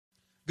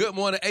Good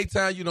morning,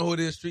 A-Town. You know who it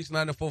is. Streets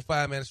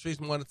 945, man. The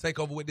Streets want to take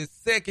over with this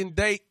second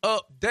date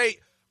update.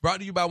 Brought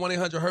to you by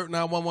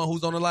 1-800-HURT-911.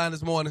 Who's on the line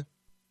this morning?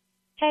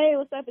 Hey,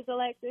 what's up? It's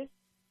Alexis.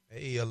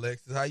 Hey,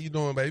 Alexis. How you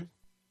doing, baby?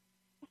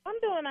 I'm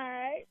doing all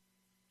right.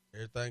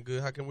 Everything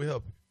good? How can we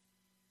help you?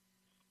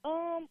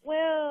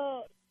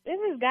 Well, this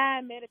is guy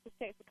I met at the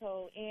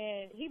Texaco,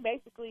 and he's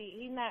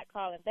not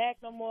calling back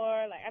no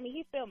more. Like, I mean,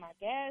 he filled my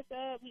gas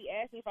up. He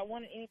asked me if I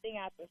wanted anything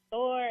out the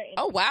store. And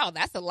Oh, wow.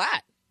 That's a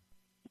lot.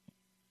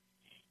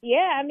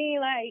 yeah, I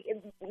mean, like,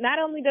 not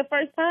only the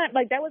first time,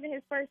 like, that wasn't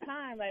his first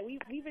time. Like,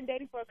 we've been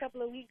dating for a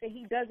couple of weeks, and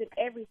he does it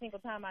every single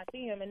time I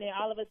see him. And then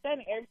all of a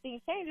sudden,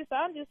 everything changes. So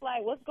I'm just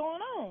like, what's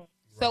going on?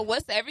 So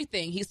what's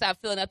everything? He stopped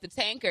filling up the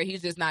tank, or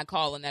he's just not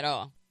calling at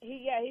all?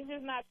 He's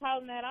just not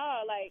calling at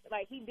all.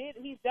 Like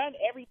he's done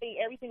everything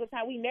every single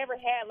time. We never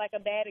had like a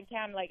bad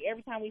encounter. Like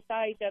every time we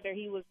saw each other,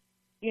 he was,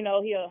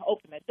 he'll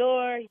open the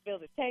door, he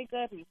fills the tank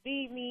up, he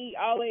feed me,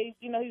 always,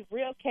 he's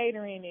real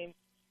catering,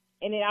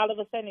 and then all of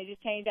a sudden it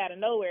just changed out of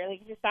nowhere. Like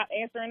he just stopped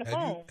answering the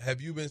phone.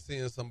 Have you been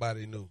seeing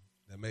somebody new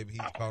that maybe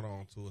he's caught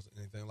on to us,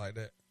 anything like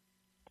that?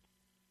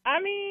 I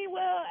mean,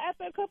 well,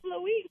 after a couple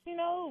of weeks,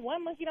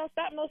 1 month you don't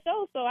stop no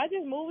show, so I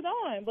just moved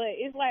on. But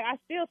it's like I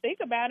still think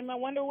about him. I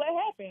wonder what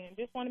happened.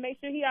 Just want to make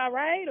sure he all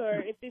right,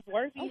 or if it's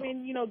worth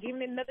even,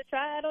 giving it another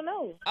try. I don't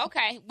know.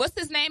 Okay. What's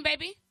his name,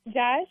 baby?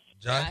 Josh.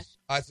 All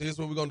right, so here's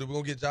what we're going to do. We're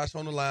going to get Josh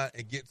on the line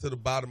and get to the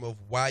bottom of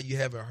why you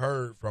haven't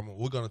heard from him.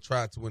 We're going to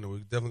try to win it. We're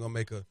definitely going to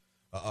make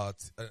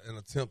an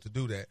attempt to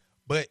do that.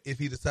 But if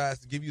he decides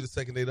to give you the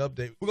second date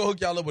update, we're going to hook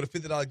y'all up with a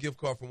 $50 gift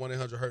card from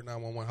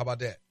 1-800-HURT-911. How about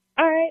that?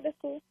 All right, that's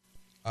cool.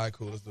 All right,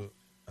 cool. Let's do it.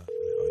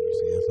 You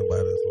seeing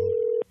somebody that's on?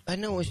 I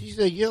know when she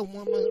said, yeah, 1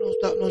 month don't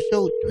stop no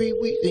show, 3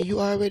 weeks, and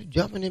you already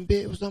jumping in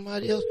bed with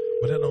somebody else.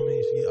 But that don't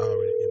mean she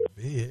already in the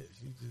bed.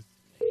 She just...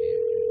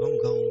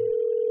 I'm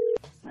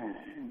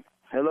gone.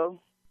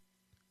 Hello?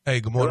 Hey,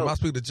 good morning. Hello? Am I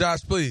speaking to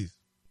Josh, please?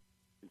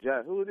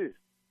 Josh, who it is?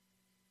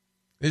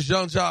 It's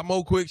Young Jock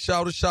Mo Quick,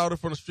 shouter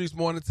from the Streets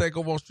Morning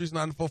Takeover on Streets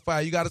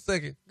 945. You got a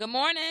second? Good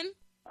morning.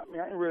 I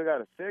mean, I ain't really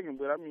got a second,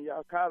 but I mean,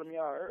 y'all calling me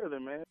out early,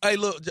 man. Hey,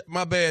 look,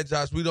 my bad,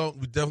 Josh. We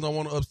definitely don't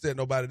want to upset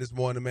nobody this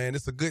morning, man.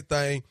 It's a good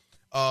thing.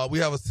 We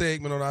have a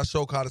segment on our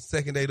show called the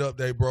Second Date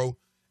Update, bro.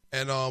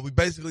 And we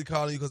basically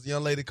calling you because the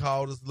young lady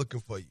called us looking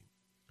for you.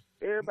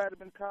 Everybody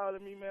been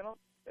calling me, man.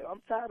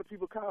 I'm tired of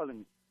people calling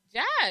me.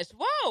 Josh,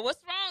 whoa,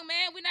 what's wrong,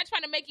 man? We're not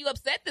trying to make you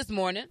upset this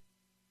morning.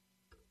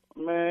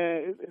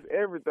 Man, it's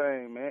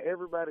everything, man.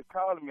 Everybody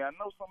calling me. I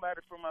know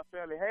somebody from my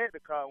family had to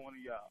call one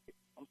of y'all.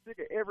 I'm sick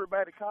of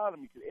everybody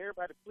calling me. Because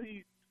everybody,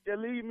 please, just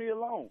leave me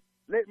alone.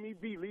 Let me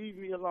be. Leave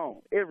me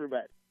alone.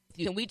 Everybody.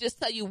 Can we just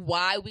tell you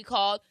why we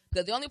called?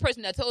 Because the only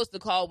person that told us to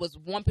call was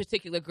one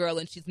particular girl,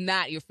 and she's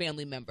not your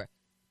family member.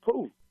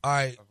 Who? All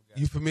right.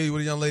 You familiar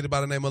with a young lady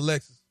by the name of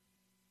Alexis?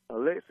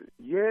 Alexis?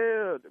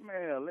 Yeah,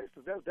 man,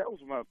 Alexis. That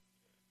was my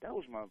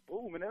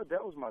boo, man.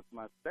 That was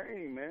my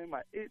thing, man.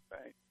 My it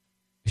thing.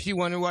 She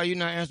wondering why you're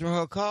not answering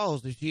her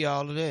calls. Is she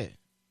all of that?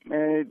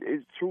 Man,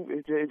 it's true.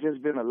 It's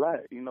just been a lot.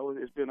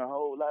 It's been a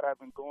whole lot I've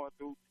been going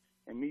through.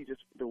 And me,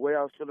 just the way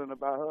I was feeling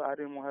about her, I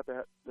didn't want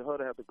her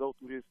to have to go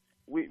through this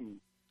with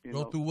me.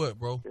 Go through what,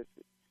 bro?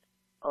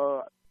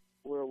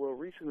 Well,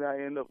 recently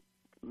I ended up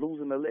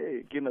losing a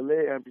leg, getting a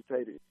leg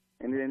amputated.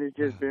 And then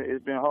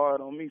it's been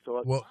hard on me. So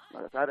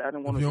I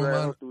didn't want to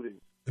drag her through this.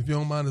 If you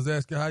don't mind us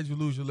asking, how'd you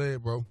lose your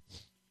leg, bro?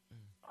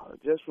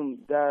 Just from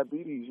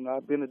diabetes.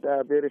 I've been a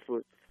diabetic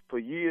for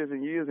years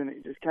and years, and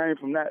it just came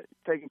from not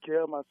taking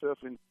care of myself,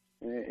 and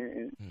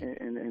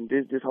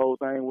this whole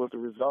thing was the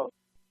result,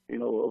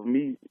 of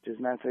me just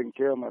not taking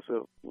care of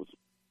myself, was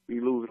me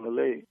losing a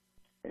leg,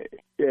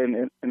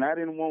 and I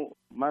didn't want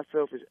my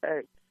selfish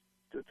act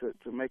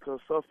to make her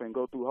suffer and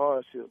go through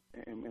hardship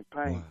and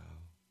pain.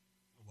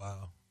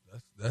 Wow,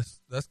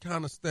 that's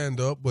kind of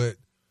stand up, but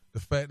the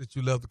fact that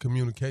you left the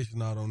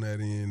communication out on that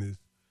end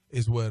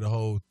is where the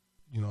whole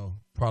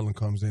problem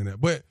comes in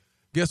at. But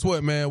guess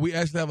what, man? We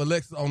actually have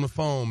Alexis on the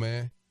phone,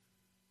 man.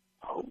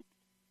 Oh,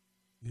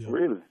 yeah.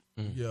 Really?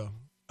 Yeah,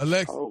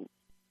 Alexis. Oh.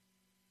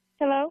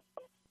 Hello.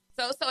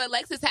 So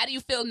Alexis, how do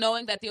you feel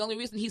knowing that the only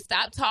reason he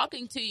stopped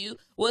talking to you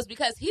was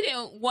because he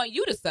didn't want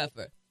you to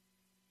suffer?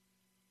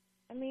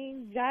 I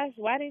mean, Josh,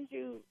 why didn't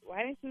you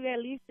at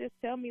least just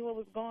tell me what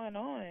was going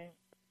on?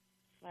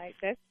 Like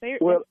that's serious.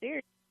 Well, that's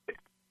serious.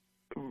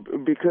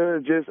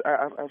 Because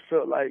I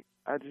felt like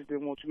I just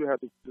didn't want you to have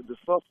to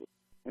suffer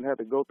and have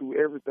to go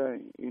through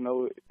everything.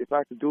 If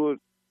I could do it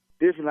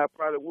different, I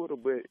probably would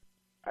have. But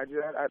I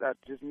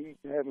just need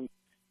having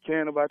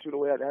caring about you the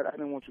way I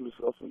didn't want you to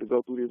suffer to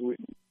go through this with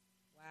me.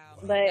 Wow.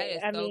 But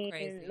I so mean,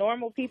 crazy.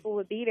 normal people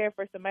would be there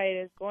for somebody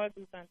that's going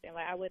through something.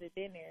 Like I would have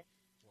been there.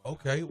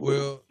 Okay,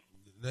 well,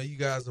 now you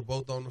guys are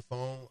both on the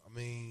phone. I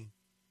mean,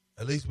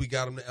 at least we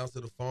got him to answer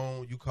the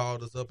phone. You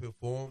called us up here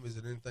for him. Is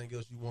there anything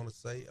else you want to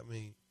say? I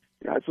mean,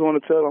 I just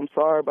want to tell him I'm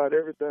sorry about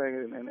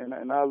everything, and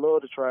I'd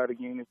love to try it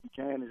again if we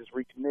can and just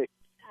reconnect.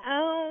 I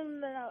don't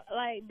know.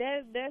 Like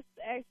that's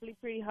actually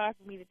pretty hard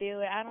for me to deal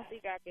with. I don't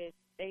think I could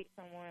date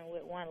someone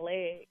with one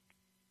leg.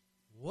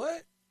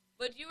 what?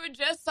 But you were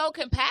just so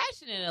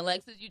compassionate,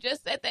 Alexis. You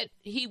just said that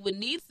he would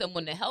need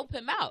someone to help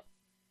him out.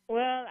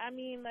 Well, I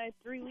mean, like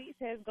 3 weeks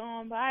has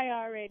gone by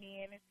already,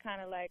 and it's kind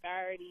of like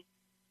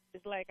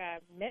it's like I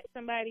met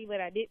somebody,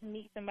 but I didn't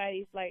meet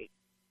somebody. It's like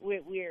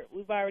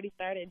we've already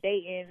started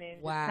dating, and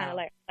it's kind of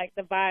like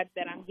the vibes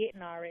that I'm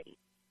getting already.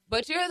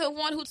 But you're the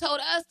one who told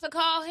us to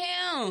call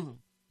him.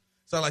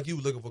 Sound like you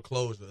were looking for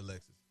closure,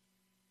 Alexis.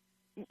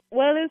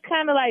 Well, it's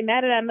kind of like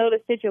now that I know the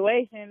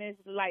situation,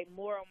 it's like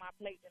more on my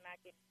plate than I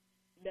can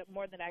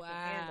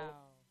handle.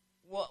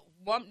 Well,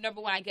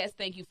 number one, I guess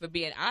thank you for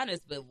being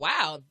honest, but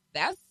wow,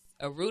 that's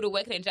a rude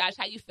awakening. Josh,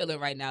 how you feeling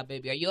right now,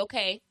 baby? Are you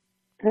okay?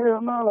 Hell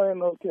no, I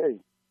ain't okay.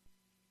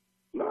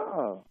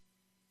 No.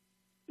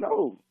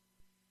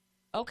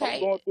 Okay.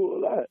 I'm going through a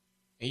lot.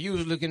 And you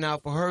was looking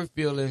out for her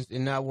feelings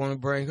and not want to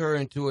bring her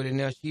into it, and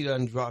now she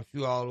done dropped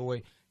you all the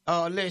way.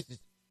 Alexis,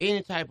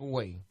 any type of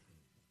way,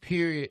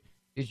 period,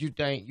 that you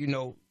think,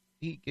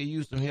 he could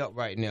use some help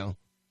right now,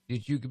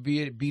 that you could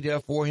be there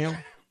for him?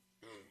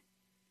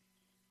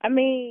 I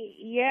mean,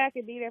 yeah, I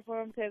could be there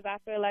for him because I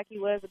feel like he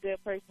was a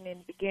good person in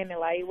the beginning.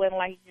 Like, it wasn't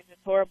like he's just a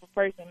horrible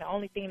person. The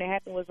only thing that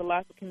happened was a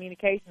loss of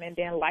communication, and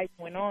then life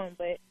went on.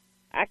 But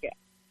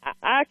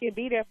I could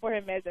be there for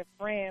him as a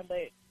friend,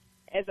 but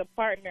as a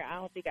partner, I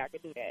don't think I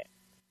could do that.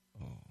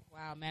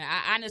 Wow, man.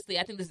 I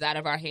think this is out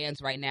of our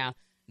hands right now.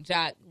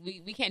 Jock,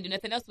 we can't do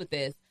nothing else with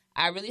this.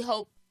 I really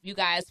hope you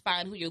guys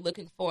find who you're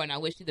looking for, and I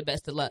wish you the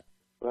best of luck.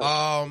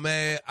 Oh,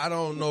 man, I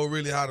don't know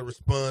really how to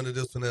respond to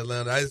this one,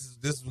 Atlanta.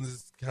 This one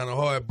is kind of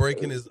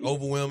heartbreaking. It's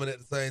overwhelming at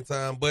the same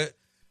time, but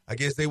I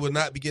guess they will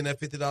not be getting that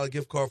 $50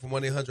 gift card from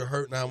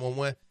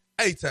 1-800-HURT-911.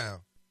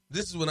 A-Town,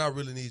 this is when I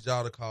really need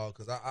y'all to call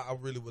because I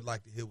really would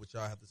like to hear what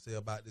y'all have to say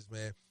about this,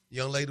 man. The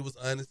young lady was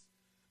honest.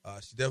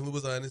 She definitely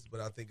was honest, but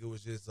I think it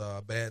was just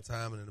bad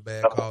timing and a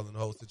bad call in the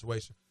whole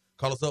situation.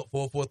 Call us up,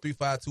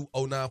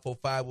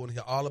 443-520-0945. We want to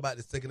hear all about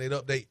this Second Date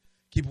update.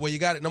 Keep it where you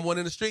got it. Number one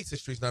in the streets.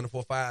 It's Streets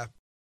 945.